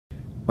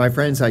My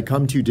friends, I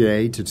come to you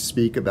today to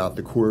speak about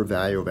the core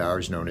value of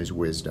ours known as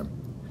wisdom.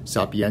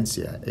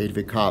 Sapientia, et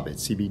vicabit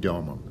sibi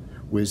domum.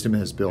 Wisdom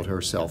has built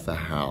herself a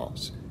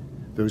house.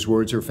 Those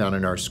words are found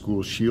in our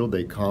school shield.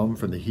 They come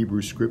from the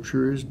Hebrew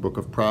Scriptures, book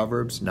of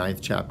Proverbs, 9th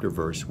chapter,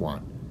 verse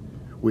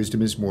 1.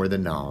 Wisdom is more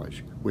than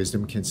knowledge.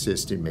 Wisdom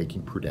consists in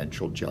making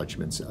prudential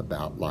judgments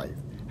about life,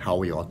 how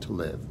we ought to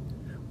live.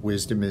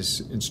 Wisdom is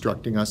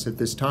instructing us at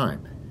this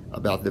time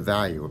about the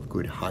value of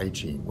good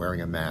hygiene, wearing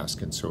a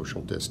mask, and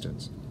social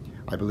distance.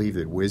 I believe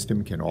that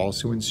wisdom can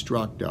also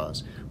instruct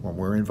us when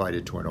we're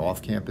invited to an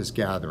off-campus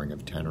gathering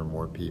of 10 or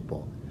more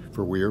people,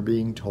 for we are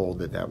being told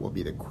that that will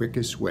be the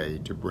quickest way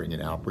to bring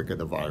an outbreak of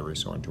the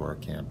virus onto our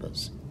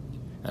campus.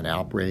 An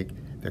outbreak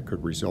that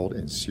could result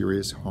in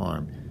serious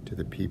harm to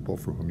the people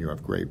for whom you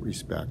have great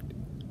respect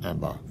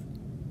and love.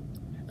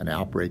 An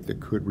outbreak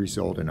that could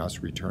result in us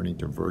returning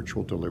to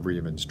virtual delivery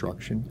of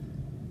instruction,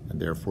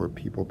 and therefore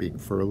people being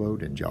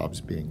furloughed and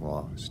jobs being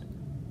lost.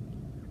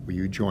 Will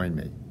you join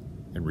me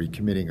in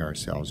recommitting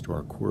ourselves to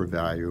our core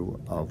value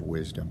of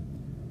wisdom,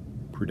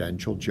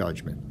 prudential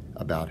judgment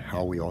about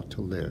how we ought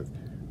to live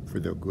for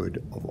the good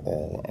of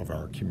all of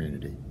our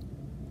community?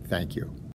 Thank you.